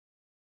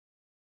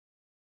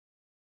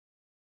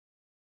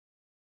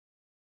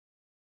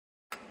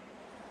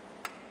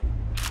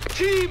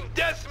Team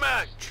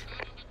deathmatch!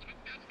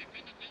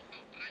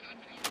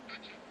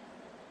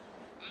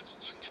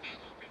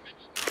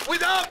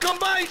 With our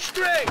combined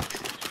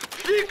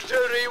strength,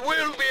 victory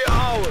will be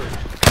ours!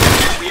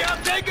 We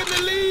have taken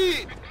the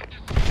lead!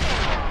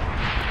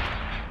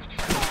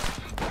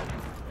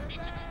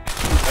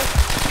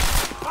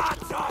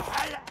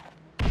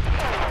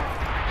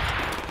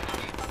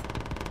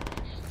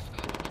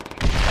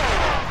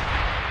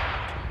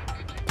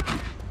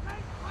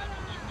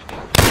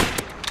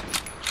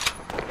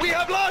 We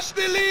have lost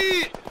the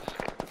lead!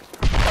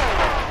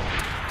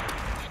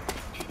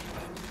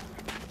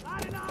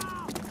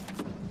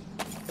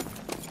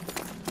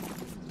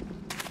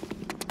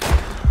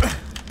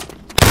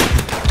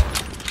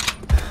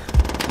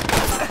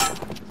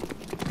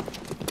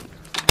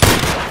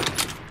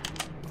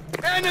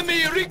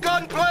 Enemy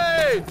recon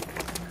plane!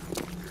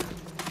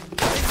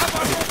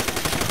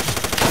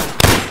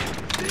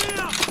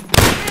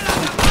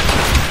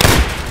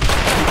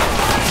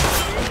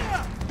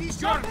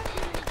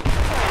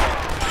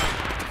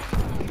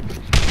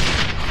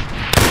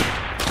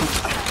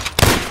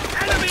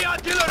 Enemy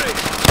artillery!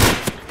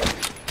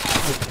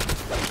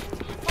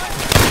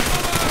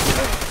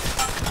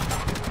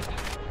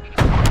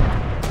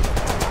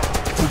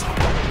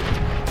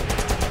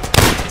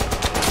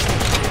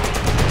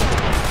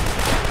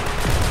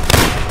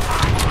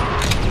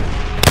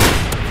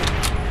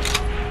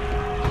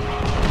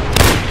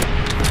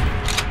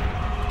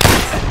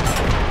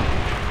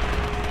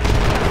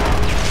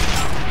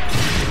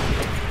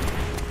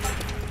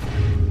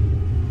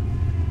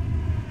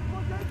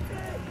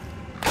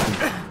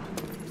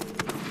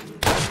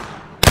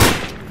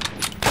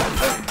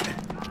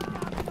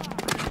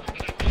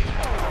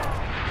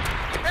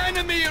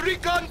 Enemy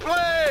recon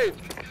plane!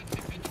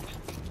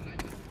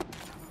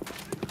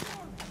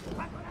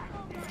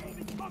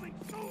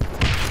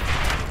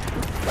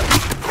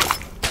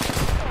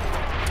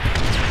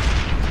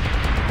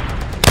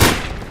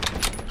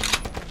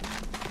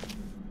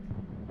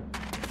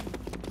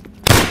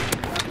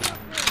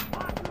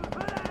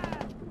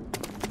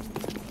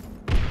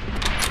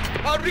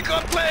 Our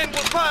recon plane will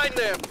find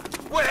them,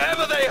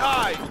 wherever they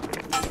hide!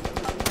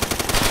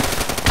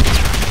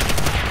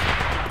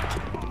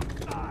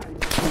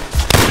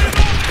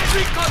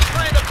 Recon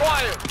plane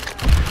acquired!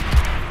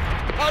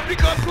 Our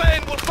recon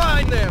plane will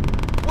find them,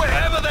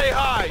 wherever they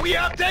hide! We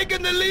have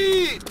taken the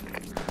lead!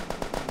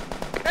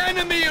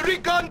 Enemy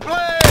recon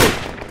plane!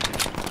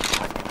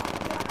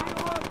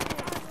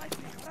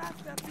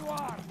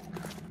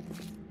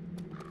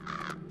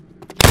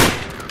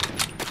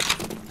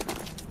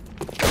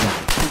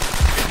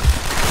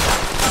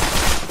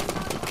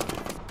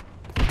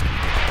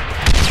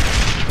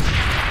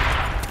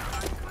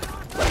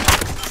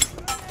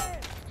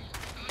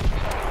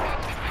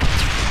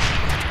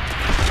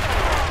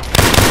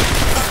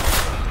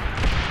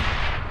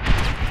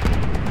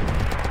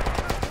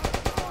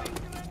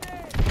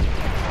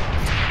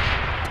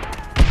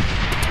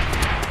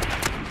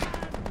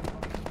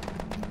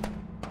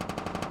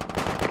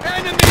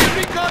 Enemy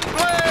recon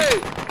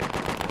plane!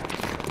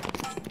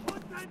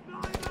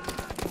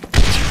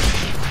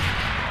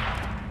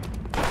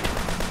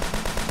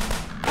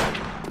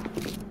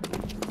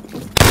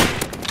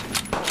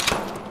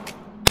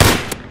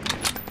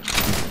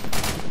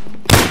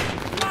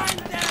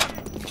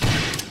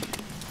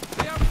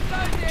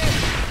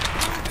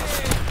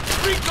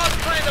 Recon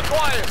plane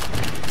acquired!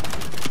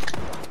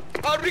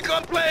 Our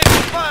recon plane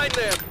will find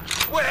them,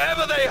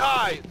 wherever they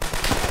hide!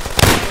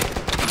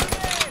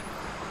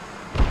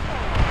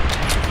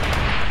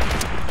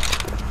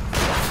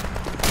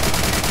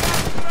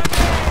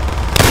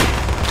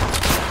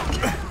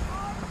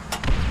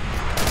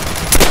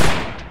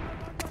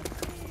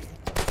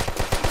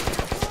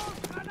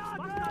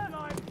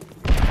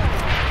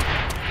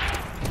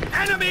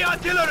 Enemy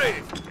artillery!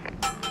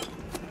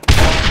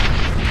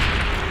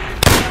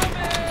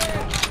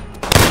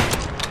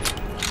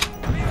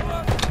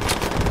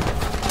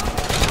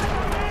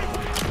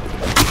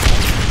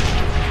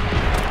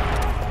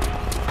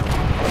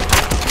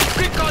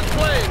 Recon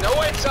plane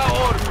awaits our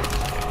order.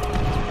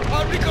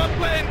 Our recon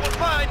plane will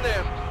find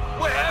them,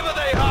 wherever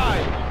they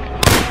hide.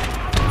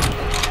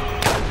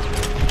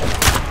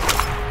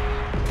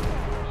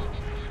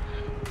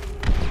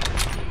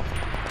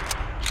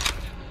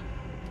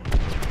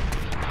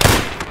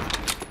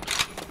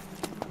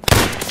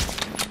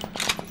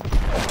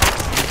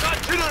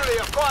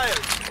 Acquired.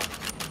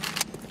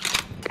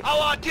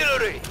 Our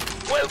artillery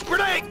will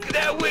break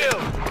their will.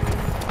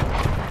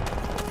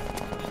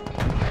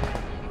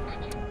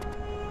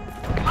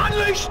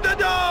 Unleash the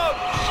dogs!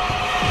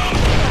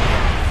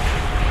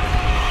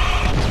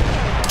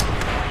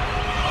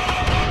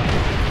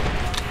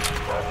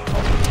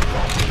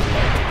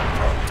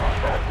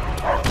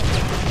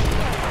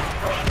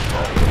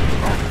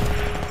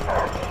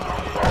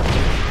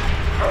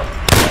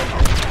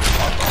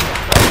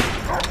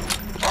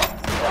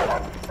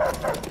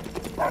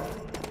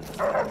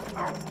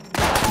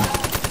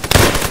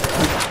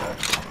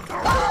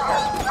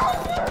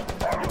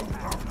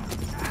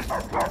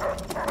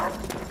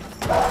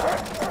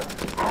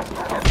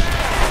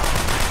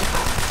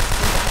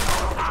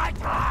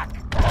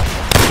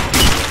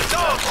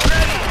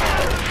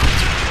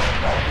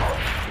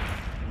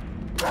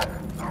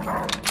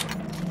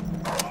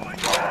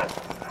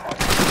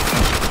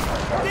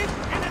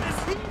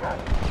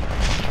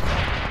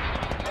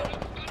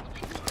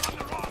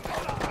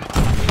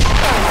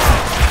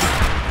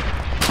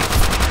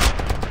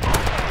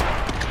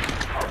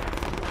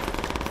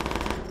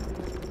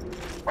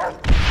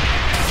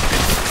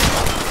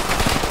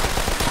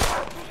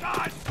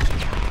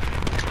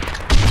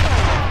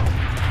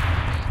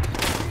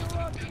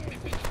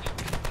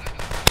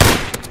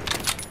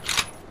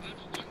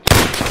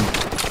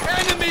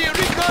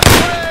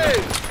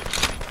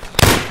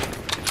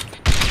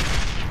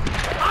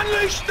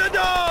 Unleash the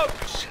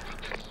dogs!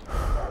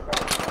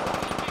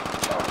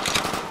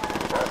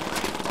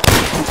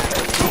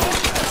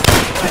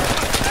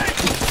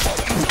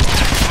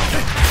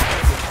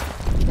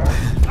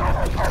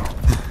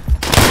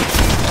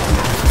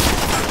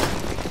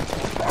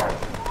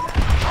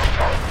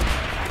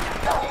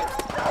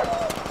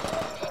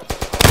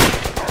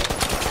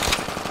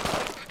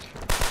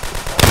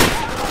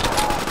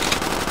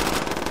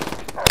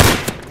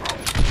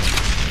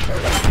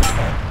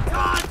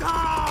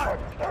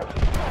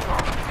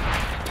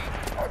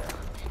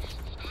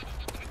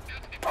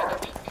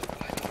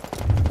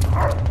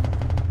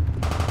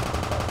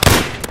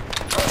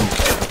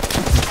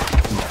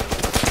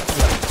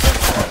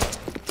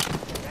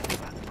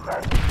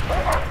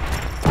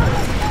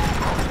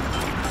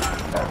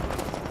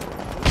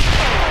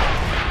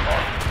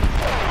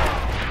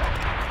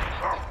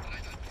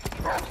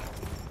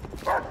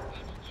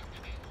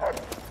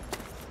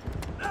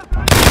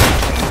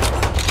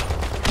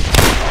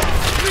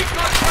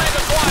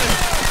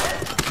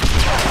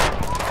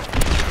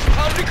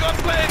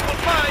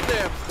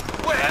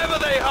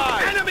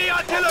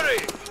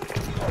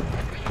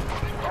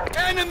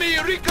 Enemy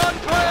recon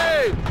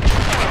plane!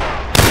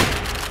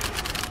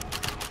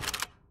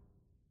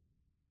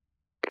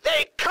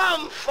 They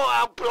come for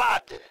our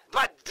blood,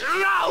 but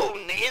drown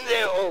in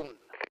their own.